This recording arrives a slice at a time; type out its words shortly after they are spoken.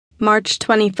March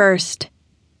 21st,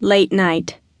 late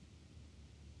night.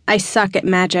 I suck at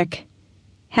magic.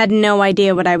 Had no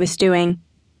idea what I was doing,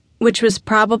 which was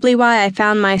probably why I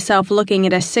found myself looking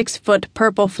at a 6-foot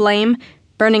purple flame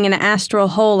burning an astral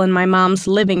hole in my mom's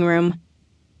living room.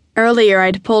 Earlier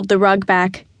I'd pulled the rug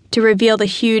back to reveal the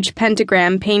huge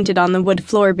pentagram painted on the wood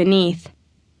floor beneath.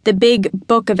 The big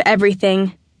book of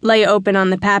everything lay open on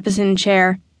the papasan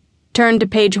chair. Turned to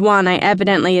page 1 I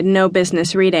evidently had no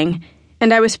business reading,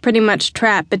 and I was pretty much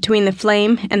trapped between the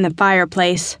flame and the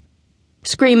fireplace.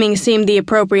 Screaming seemed the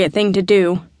appropriate thing to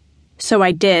do, so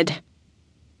I did.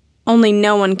 Only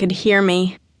no one could hear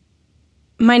me.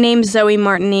 My name's Zoe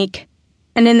Martinique,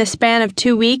 and in the span of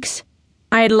 2 weeks,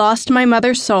 I had lost my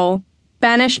mother's soul,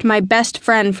 banished my best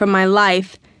friend from my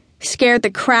life, scared the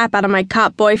crap out of my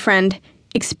cop boyfriend,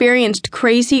 experienced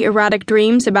crazy erotic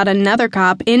dreams about another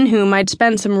cop in whom I'd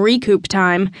spent some recoup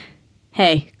time.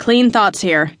 Hey, clean thoughts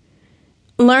here.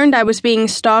 Learned I was being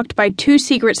stalked by 2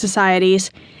 secret societies,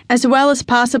 as well as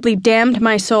possibly damned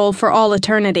my soul for all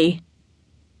eternity.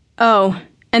 Oh,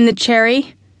 and the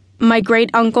cherry? My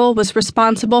great-uncle was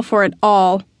responsible for it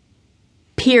all.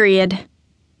 Period.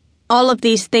 All of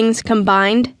these things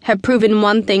combined have proven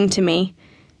one thing to me.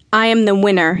 I am the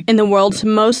winner in the world's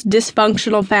most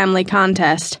dysfunctional family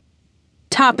contest.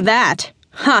 Top that!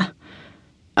 Huh.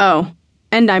 Oh,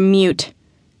 and I'm mute.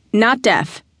 Not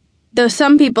deaf. Though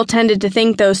some people tended to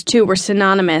think those two were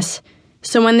synonymous,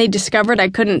 so when they discovered I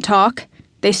couldn't talk,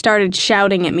 they started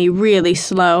shouting at me really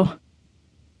slow.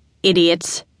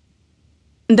 Idiots.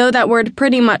 Though that word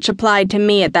pretty much applied to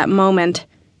me at that moment,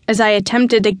 as I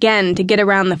attempted again to get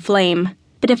around the flame.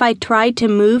 But if I tried to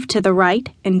move to the right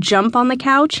and jump on the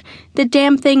couch, the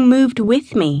damn thing moved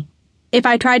with me. If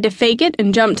I tried to fake it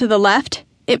and jump to the left,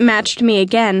 it matched me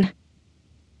again.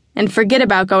 And forget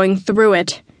about going through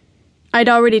it. I'd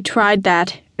already tried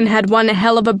that, and had one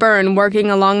hell of a burn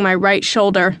working along my right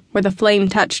shoulder where the flame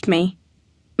touched me.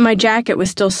 My jacket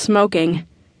was still smoking.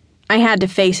 I had to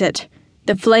face it.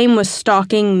 The flame was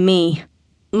stalking me,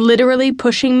 literally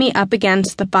pushing me up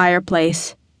against the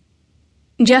fireplace.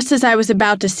 Just as I was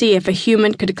about to see if a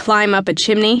human could climb up a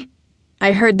chimney,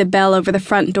 I heard the bell over the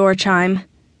front door chime,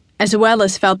 as well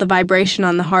as felt the vibration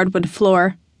on the hardwood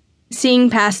floor. Seeing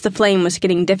past the flame was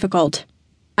getting difficult.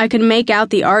 I could make out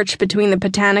the arch between the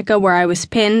Botanica where I was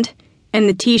pinned and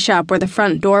the tea shop where the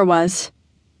front door was.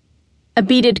 A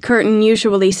beaded curtain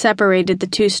usually separated the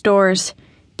 2 stores,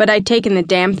 but I'd taken the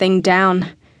damn thing down.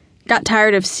 Got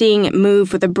tired of seeing it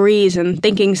move with a breeze and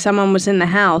thinking someone was in the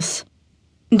house.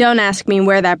 Don't ask me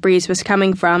where that breeze was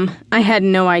coming from. I had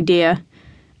no idea.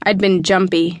 I'd been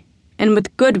jumpy, and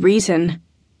with good reason.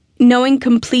 Knowing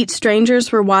complete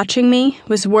strangers were watching me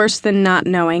was worse than not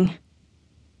knowing.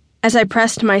 As I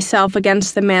pressed myself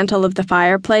against the mantel of the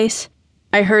fireplace,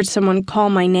 I heard someone call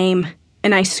my name,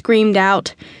 and I screamed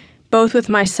out, both with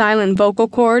my silent vocal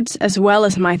cords as well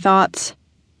as my thoughts.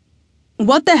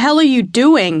 "What the hell are you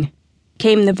doing?"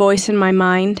 came the voice in my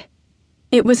mind.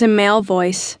 It was a male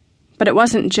voice, but it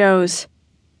wasn't Joe's.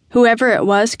 Whoever it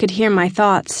was could hear my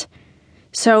thoughts.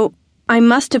 So I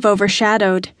must have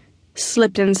overshadowed,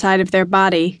 slipped inside of their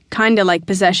body, kinda like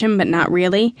possession but not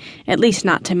really, at least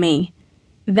not to me.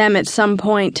 Them at some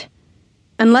point.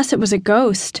 Unless it was a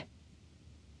ghost.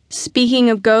 Speaking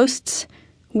of ghosts,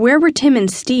 where were Tim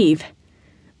and Steve?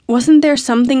 Wasn't there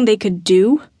something they could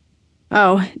do?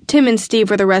 Oh, Tim and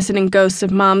Steve were the resident ghosts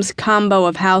of Mom's combo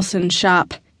of house and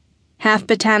shop. Half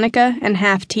Botanica and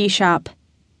half tea shop.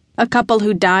 A couple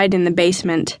who died in the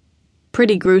basement.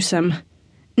 Pretty gruesome.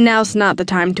 Now's not the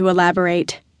time to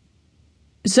elaborate.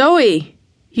 "Zoe,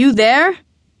 you there?"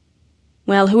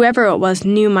 Well, whoever it was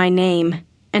knew my name,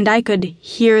 and I could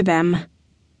hear them.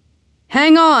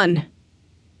 "Hang on!"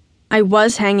 I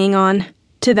was hanging on.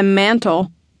 To the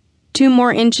mantel. 2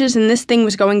 more inches and this thing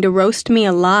was going to roast me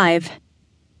alive.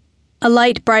 A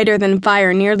light brighter than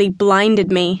fire nearly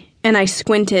blinded me, and I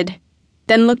squinted,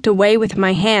 then looked away with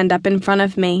my hand up in front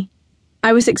of me.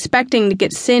 I was expecting to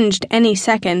get singed any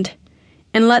second,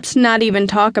 and let's not even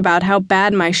talk about how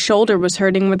bad my shoulder was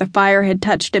hurting where the fire had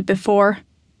touched it before.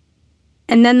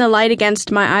 And then the light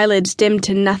against my eyelids dimmed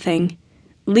to nothing,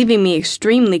 leaving me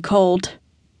extremely cold.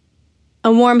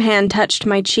 A warm hand touched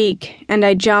my cheek, and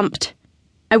I jumped.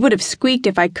 I would have squeaked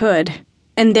if I could,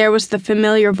 and there was the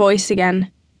familiar voice again.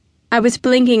 I was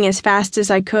blinking as fast as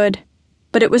I could,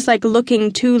 but it was like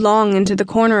looking too long into the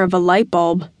corner of a light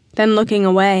bulb, then looking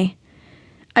away.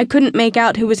 I couldn't make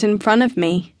out who was in front of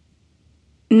me.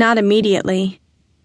 Not immediately.